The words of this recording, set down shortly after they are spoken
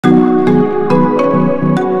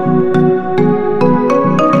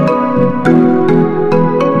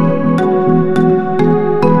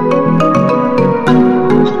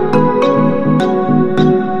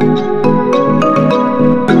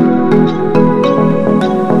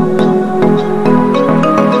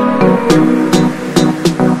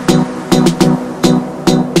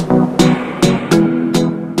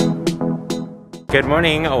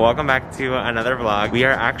morning, welcome back to another vlog. We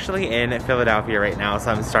are actually in Philadelphia right now, so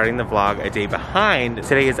I'm starting the vlog a day behind.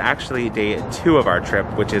 Today is actually day 2 of our trip,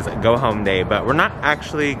 which is go home day, but we're not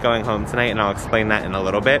actually going home tonight, and I'll explain that in a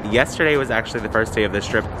little bit. Yesterday was actually the first day of this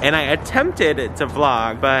trip, and I attempted to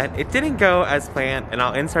vlog, but it didn't go as planned, and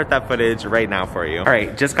I'll insert that footage right now for you. All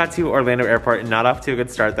right, just got to Orlando Airport, not off to a good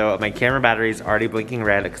start though. My camera battery's already blinking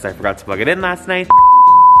red because I forgot to plug it in last night.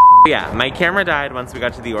 Yeah, my camera died once we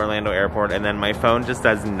got to the Orlando airport, and then my phone just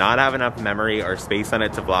does not have enough memory or space on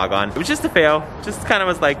it to vlog on. It was just a fail. Just kind of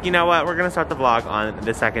was like, you know what, we're gonna start the vlog on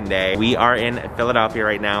the second day. We are in Philadelphia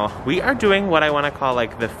right now. We are doing what I wanna call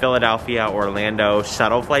like the Philadelphia-Orlando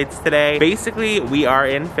shuttle flights today. Basically, we are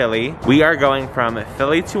in Philly. We are going from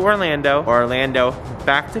Philly to Orlando, Orlando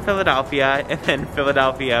back to Philadelphia, and then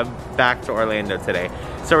Philadelphia back to Orlando today.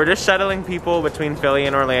 So we're just shuttling people between Philly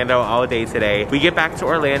and Orlando all day today. We get back to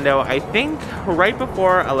Orlando, I think, right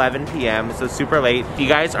before 11 p.m., so super late. If you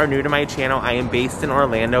guys are new to my channel, I am based in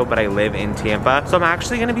Orlando, but I live in Tampa. So I'm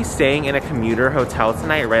actually gonna be staying in a commuter hotel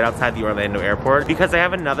tonight right outside the Orlando airport because I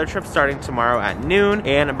have another trip starting tomorrow at noon.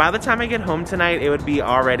 And by the time I get home tonight, it would be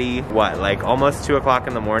already, what, like almost 2 o'clock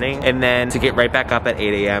in the morning. And then to get right back up at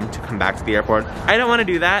 8 a.m. to come back to the airport. I don't wanna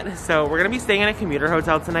do that. So we're gonna be staying in a commuter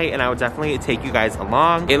hotel tonight, and I would definitely take you guys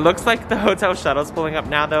along. It looks like the hotel shuttle's pulling up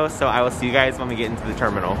now though, so I will see you guys when we get into the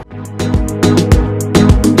terminal.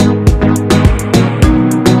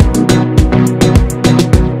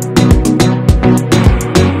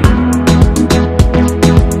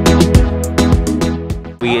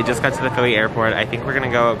 We just got to the Philly airport. I think we're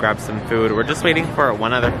gonna go grab some food. We're just waiting for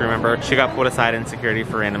one other crew member. She got pulled aside in security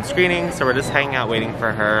for random screening, so we're just hanging out waiting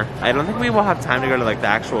for her. I don't think we will have time to go to like the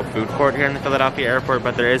actual food court here in the Philadelphia airport,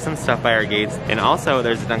 but there is some stuff by our gates. And also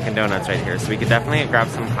there's a Dunkin' Donuts right here, so we could definitely grab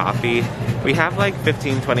some coffee. We have like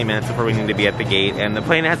 15-20 minutes before we need to be at the gate, and the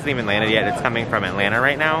plane hasn't even landed yet. It's coming from Atlanta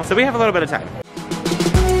right now, so we have a little bit of time.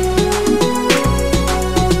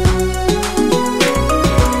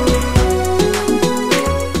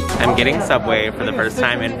 I'm getting Subway for the first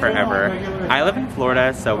time in forever. I live in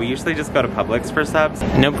Florida, so we usually just go to Publix for subs.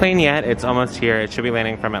 No plane yet, it's almost here. It should be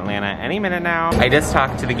landing from Atlanta any minute now. I just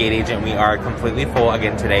talked to the gate agent. We are completely full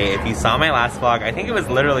again today. If you saw my last vlog, I think it was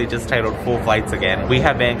literally just titled Full Flights Again. We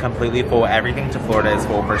have been completely full. Everything to Florida is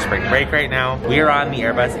full for spring break right now. We are on the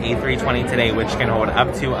Airbus A320 today, which can hold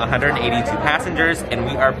up to 182 passengers, and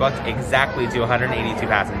we are booked exactly to 182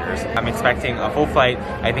 passengers. I'm expecting a full flight.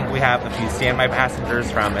 I think we have a few standby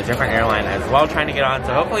passengers from a different airline as well trying to get on,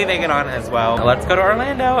 so hopefully they get on as well. Let's go to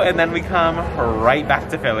Orlando, and then we come right back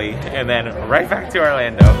to Philly, and then right back to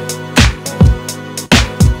Orlando.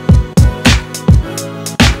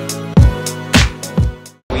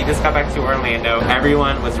 We just got back to Orlando.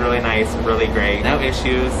 Everyone was really nice, really great, no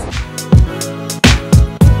issues.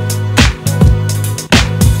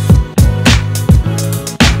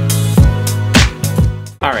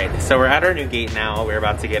 Alright, so we're at our new gate now. We're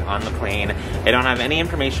about to get on the plane. I don't have any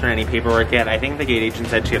information or any paperwork yet. I think the gate agent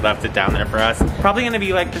said she had left it down there for us. Probably gonna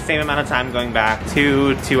be like the same amount of time going back,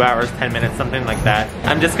 2 hours, 10 minutes, something like that.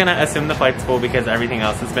 I'm just gonna assume the flight's full because everything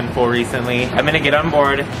else has been full recently. I'm gonna get on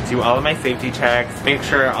board, do all of my safety checks, make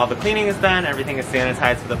sure all the cleaning is done, everything is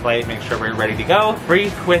sanitized for the flight, make sure we're ready to go.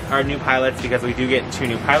 Brief with our new pilots because we do get 2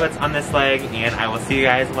 new pilots on this leg, and I will see you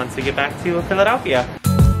guys once we get back to Philadelphia.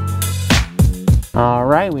 All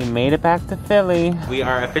right, we made it back to Philly. We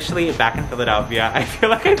are officially back in Philadelphia. I feel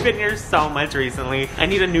like I've been here so much recently. I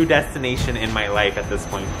need a new destination in my life at this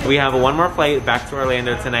point. We have one more flight back to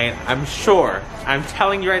Orlando tonight. I'm sure, I'm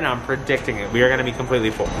telling you right now, I'm predicting it. We are gonna be completely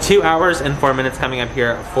full. 2 hours and 4 minutes coming up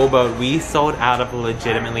here, full boat. We sold out of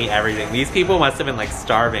legitimately everything. These people must have been like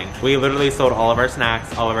starving. We literally sold all of our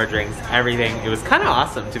snacks, all of our drinks, everything. It was kind of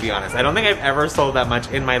awesome, to be honest. I don't think I've ever sold that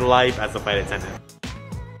much in my life as a flight attendant.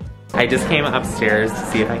 I just came upstairs to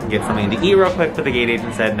see if I can get something to eat real quick, but the gate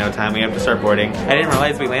agent said no time, we have to start boarding. I didn't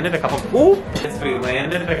realize we landed a couple, ooh! We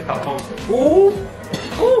landed a couple, ooh!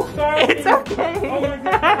 Ooh! It's okay! Oh my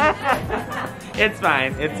God. It's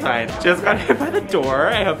fine, it's fine. Just got hit by the door.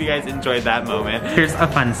 I hope you guys enjoyed that moment. Here's a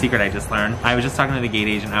fun secret I just learned. I was just talking to the gate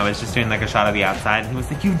agent. I was just doing like a shot of the outside, and he was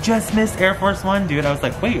like, you just missed Air Force One, dude. I was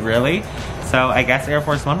like, wait, really? So I guess Air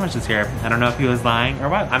Force One was just here. I don't know if he was lying or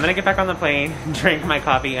what. I'm gonna get back on the plane, drink my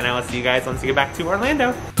coffee, and I will see you guys once we get back to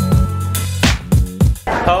Orlando.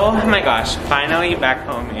 Oh my gosh, finally back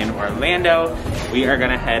home in Orlando. We are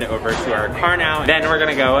gonna head over to our car now. Then we're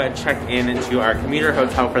gonna go and check into our commuter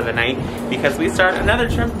hotel for the night because we start another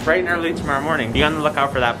trip bright and early tomorrow morning. Be on the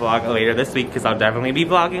lookout for that vlog later this week because I'll definitely be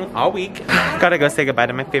vlogging all week. Gotta go say goodbye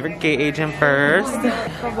to my favorite gay agent first. Go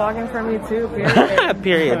vlogging for me too, period.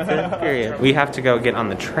 Period, sis, period. We have to go get on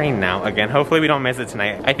the train now again. Hopefully we don't miss it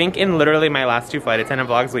tonight. I think in literally my last 2 flight attendant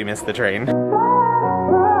vlogs, we missed the train.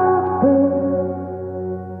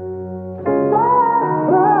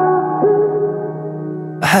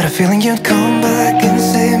 I had a feeling you'd come back and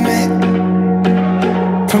save me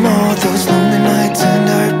from all those lonely nights and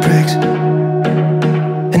heartbreaks.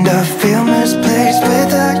 And I feel misplaced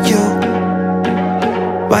without you.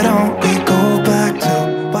 Why don't we go back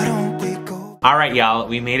to, why don't we go? Alright y'all,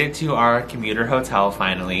 we made it to our commuter hotel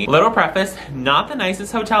finally. Little preface, not the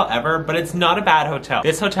nicest hotel ever, but it's not a bad hotel.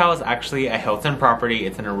 This hotel is actually a Hilton property.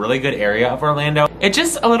 It's in a really good area of Orlando. It's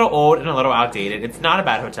just a little old and a little outdated. It's not a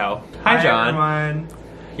bad hotel. Hi John. Everyone.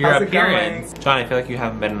 Your How's it appearance. John, I feel like you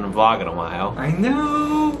haven't been in a vlog in a while. I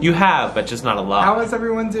know. You have, but just not a lot. How is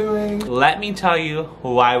everyone doing? Let me tell you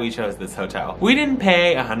why we chose this hotel. We didn't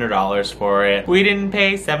pay $100 for it. We didn't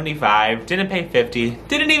pay $75, didn't pay $50,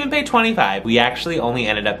 didn't even pay $25. We actually only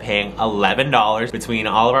ended up paying $11 between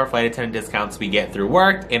all of our flight attendant discounts we get through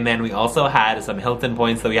work, and then we also had some Hilton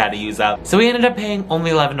points that we had to use up. So we ended up paying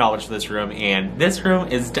only $11 for this room, and this room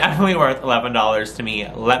is definitely worth $11 to me.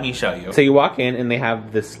 Let me show you. So you walk in and they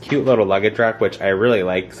have this cute little luggage rack, which I really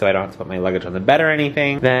like, so I don't have to put my luggage on the bed or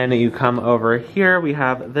anything. Then you come over here, we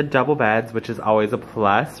have the double beds, which is always a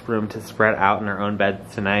plus. Room to spread out in our own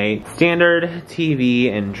beds tonight. Standard TV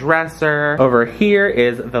and dresser. Over here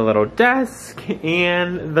is the little desk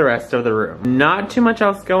and the rest of the room. Not too much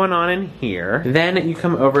else going on in here. Then you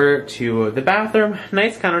come over to the bathroom.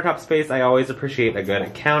 Nice countertop space. I always appreciate a good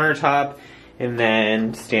countertop. And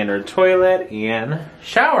then standard toilet and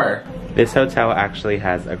shower. This hotel actually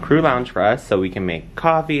has a crew lounge for us so we can make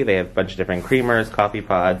coffee. They have a bunch of different creamers, coffee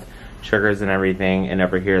pods, sugars and everything. And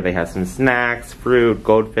over here they have some snacks, fruit,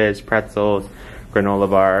 goldfish, pretzels,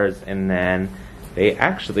 granola bars. And then they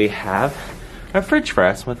actually have a fridge for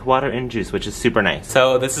us with water and juice, which is super nice.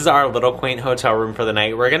 So this is our little quaint hotel room for the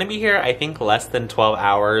night. We're gonna be here, I think, less than 12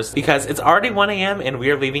 hours because it's already 1 a.m. and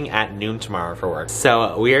we are leaving at noon tomorrow for work.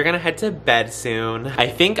 So we are gonna head to bed soon. I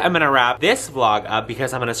think I'm gonna wrap this vlog up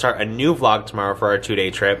because I'm gonna start a new vlog tomorrow for our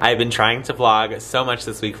 2-day trip. I've been trying to vlog so much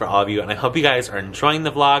this week for all of you, and I hope you guys are enjoying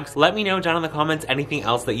the vlogs. Let me know down in the comments anything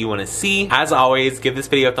else that you wanna see. As always, give this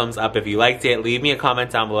video a thumbs up if you liked it. Leave me a comment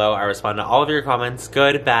down below. I respond to all of your comments,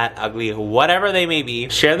 good, bad, ugly, whatever they may be.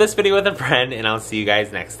 Share this video with a friend, and I'll see you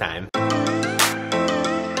guys next time.